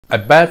I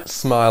bet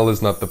smile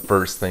is not the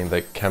first thing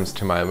that comes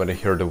to mind when I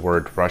hear the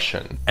word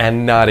Russian,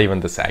 and not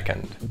even the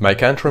second. My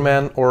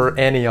countrymen, or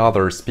any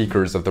other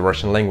speakers of the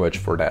Russian language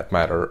for that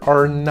matter,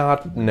 are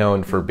not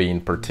known for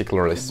being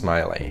particularly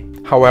smiley.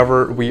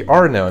 However, we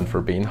are known for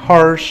being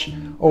harsh,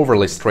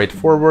 overly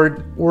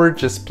straightforward, or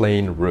just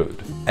plain rude.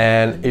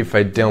 And if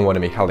I don't want to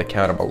be held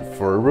accountable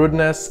for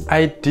rudeness,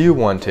 I do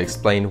want to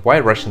explain why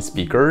Russian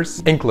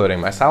speakers,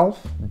 including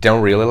myself,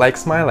 don't really like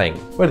smiling.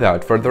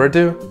 Without further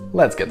ado,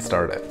 let's get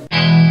started.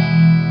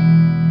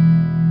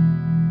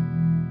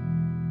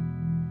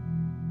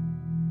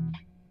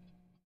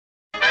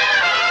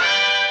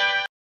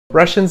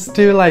 Russians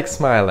do like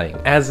smiling.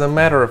 As a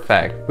matter of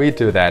fact, we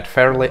do that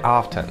fairly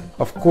often.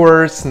 Of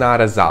course,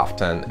 not as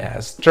often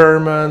as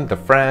German, the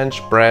French,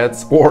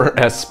 Brits, or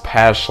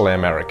especially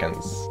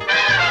Americans.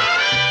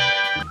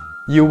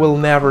 You will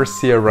never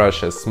see a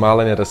Russian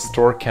smiling at a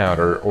store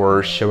counter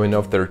or showing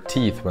off their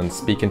teeth when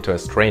speaking to a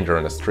stranger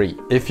on the street.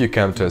 If you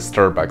come to a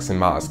Starbucks in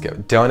Moscow,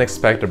 don't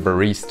expect a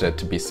barista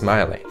to be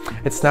smiling.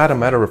 It's not a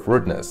matter of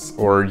rudeness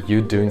or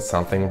you doing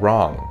something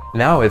wrong.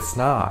 No, it's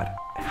not.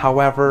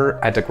 However,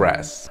 I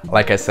digress.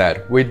 Like I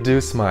said, we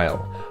do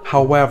smile.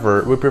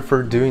 However, we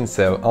prefer doing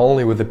so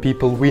only with the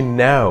people we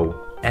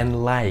know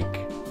and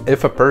like.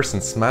 If a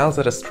person smiles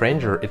at a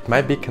stranger, it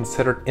might be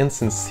considered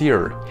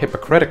insincere,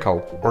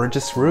 hypocritical, or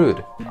just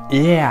rude.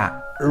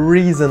 Yeah,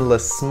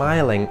 reasonless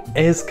smiling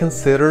is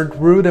considered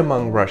rude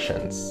among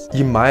Russians.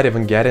 You might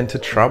even get into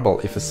trouble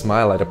if you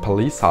smile at a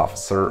police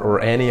officer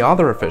or any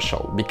other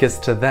official, because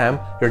to them,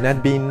 you're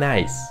not being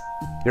nice.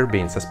 You're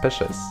being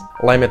suspicious.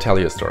 Let me tell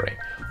you a story.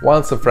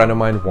 Once a friend of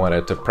mine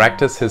wanted to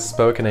practice his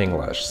spoken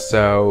English,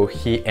 so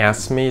he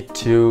asked me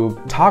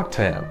to talk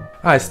to him.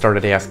 I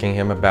started asking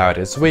him about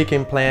his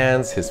weekend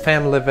plans, his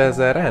family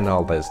visit, and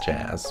all this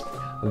jazz.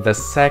 The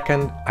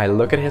second I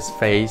looked at his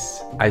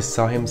face, I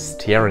saw him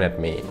staring at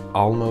me,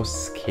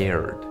 almost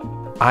scared.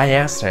 I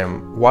asked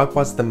him what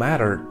was the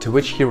matter, to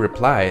which he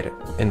replied,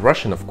 in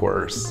Russian of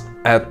course,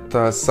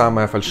 «Это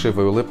самая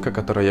фальшивая улыбка,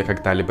 которую я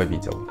когда-либо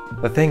видел».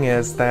 The thing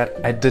is that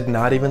I did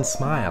not even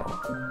smile.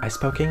 I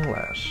spoke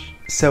English.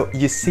 So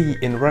you see,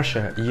 in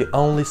Russia, you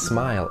only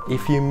smile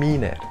if you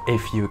mean it,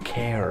 if you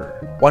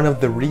care. One of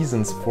the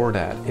reasons for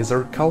that is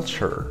our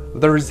culture.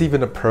 There is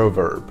even a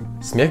proverb,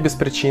 «Смех без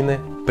причины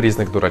 –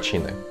 признак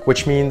дурачины»,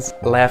 which means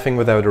laughing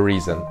without a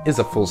reason is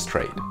a fool's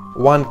trade.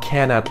 One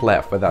cannot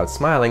laugh without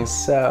smiling,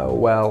 so,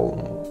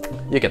 well,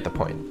 you get the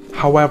point.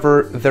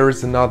 However, there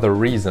is another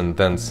reason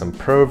than some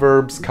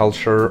proverbs,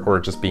 culture, or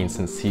just being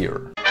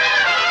sincere.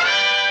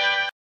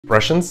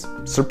 Russians,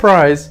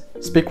 surprise,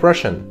 speak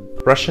Russian.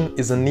 Russian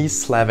is an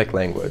East Slavic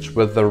language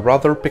with a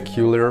rather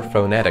peculiar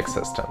phonetic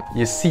system.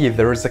 You see,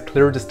 there is a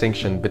clear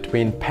distinction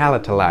between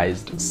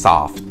palatalized,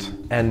 soft,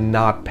 and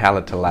not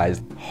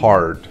palatalized,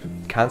 hard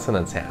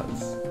consonant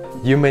sounds.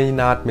 You may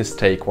not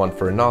mistake one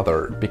for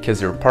another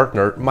because your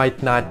partner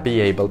might not be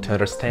able to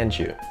understand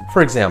you.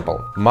 For example,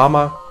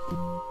 mama,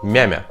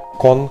 meme,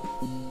 kon,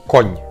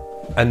 konь.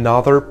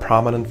 Another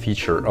prominent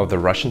feature of the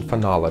Russian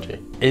phonology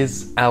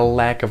is a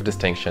lack of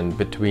distinction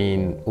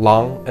between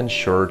long and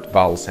short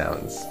vowel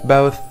sounds.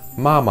 Both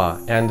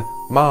mama and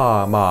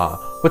ma-ma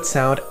would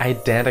sound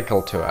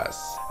identical to us,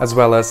 as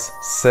well as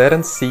sit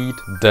and seat,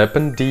 dip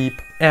and deep,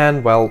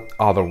 and, well,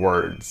 other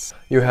words.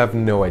 You have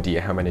no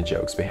idea how many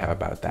jokes we have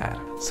about that.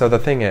 So the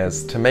thing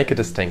is, to make a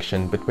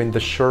distinction between the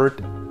short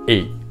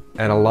e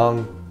and a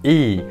long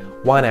e,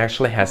 one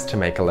actually has to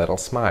make a little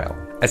smile.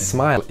 A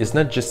smile is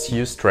not just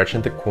you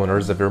stretching the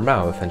corners of your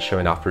mouth and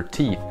showing off your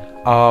teeth.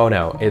 Oh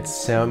no, it's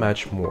so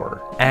much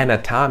more.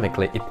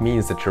 Anatomically, it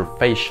means that your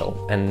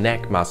facial and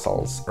neck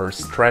muscles are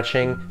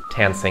stretching,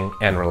 tensing,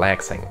 and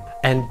relaxing.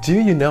 And do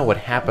you know what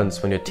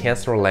happens when you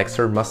tense and relax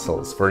your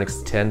muscles for an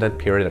extended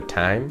period of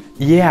time?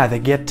 Yeah, they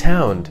get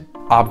toned.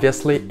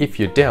 Obviously, if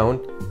you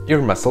don't,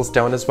 your muscles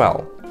don't as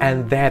well.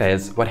 And that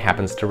is what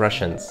happens to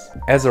Russians.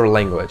 As our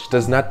language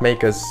does not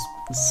make us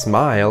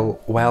smile,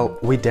 well,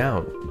 we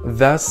don't.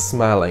 Thus,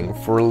 smiling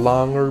for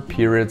longer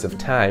periods of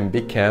time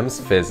becomes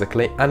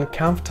physically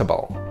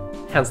uncomfortable.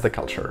 Hence the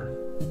culture.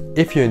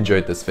 If you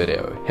enjoyed this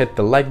video, hit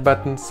the like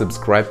button,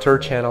 subscribe to our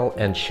channel,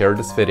 and share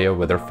this video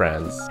with your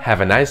friends.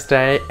 Have a nice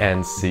day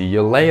and see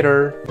you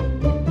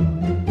later!